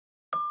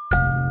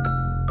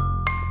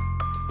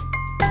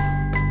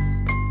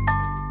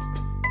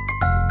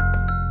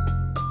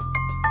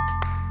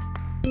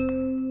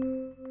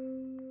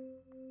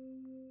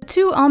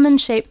two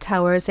almond-shaped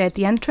towers at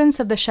the entrance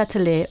of the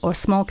châtelet, or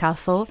small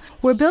castle,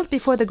 were built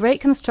before the Great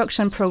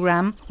Construction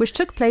Programme, which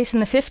took place in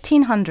the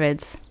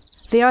 1500s.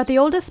 They are the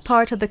oldest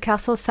part of the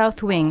castle's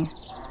south wing.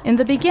 In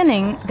the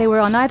beginning, they were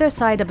on either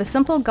side of a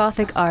simple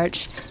Gothic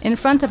arch, in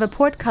front of a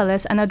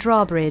portcullis and a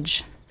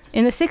drawbridge.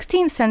 In the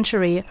 16th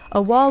century,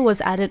 a wall was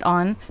added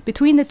on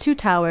between the two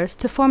towers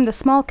to form the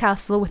small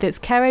castle with its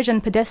carriage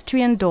and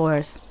pedestrian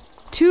doors.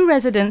 Two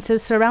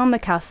residences surround the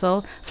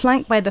castle,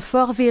 flanked by the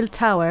Forville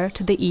tower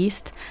to the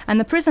east and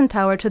the prison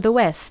tower to the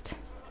west.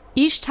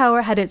 Each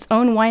tower had its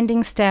own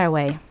winding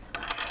stairway.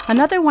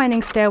 Another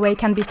winding stairway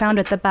can be found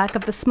at the back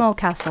of the small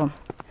castle.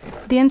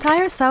 The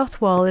entire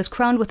south wall is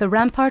crowned with a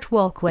rampart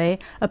walkway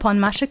upon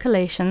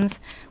machicolations,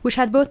 which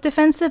had both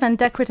defensive and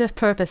decorative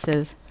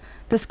purposes.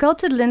 The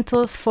sculpted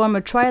lintels form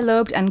a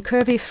trilobed and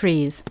curvy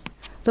frieze.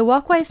 The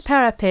walkway's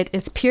parapet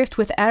is pierced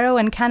with arrow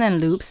and cannon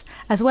loops,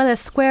 as well as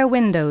square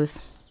windows.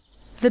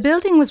 The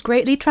building was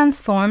greatly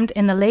transformed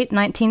in the late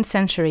 19th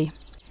century.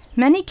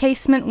 Many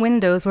casement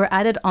windows were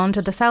added on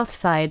to the south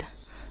side.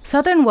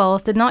 Southern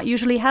walls did not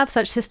usually have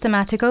such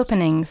systematic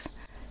openings.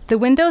 The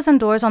windows and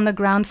doors on the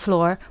ground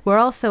floor were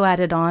also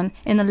added on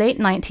in the late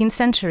 19th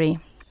century.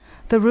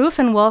 The roof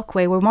and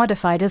walkway were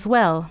modified as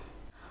well.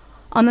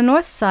 On the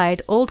north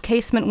side, old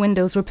casement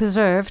windows were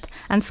preserved,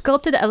 and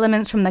sculpted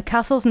elements from the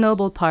castle's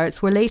noble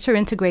parts were later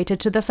integrated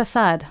to the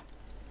facade.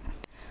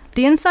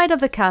 The inside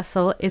of the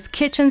castle is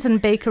kitchens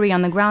and bakery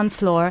on the ground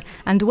floor,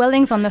 and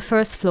dwellings on the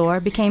first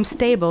floor became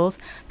stables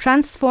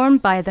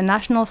transformed by the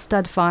National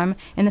Stud Farm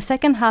in the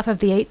second half of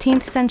the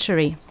 18th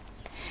century.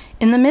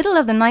 In the middle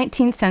of the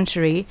 19th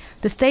century,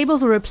 the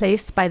stables were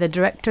replaced by the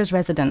director's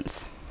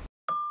residence.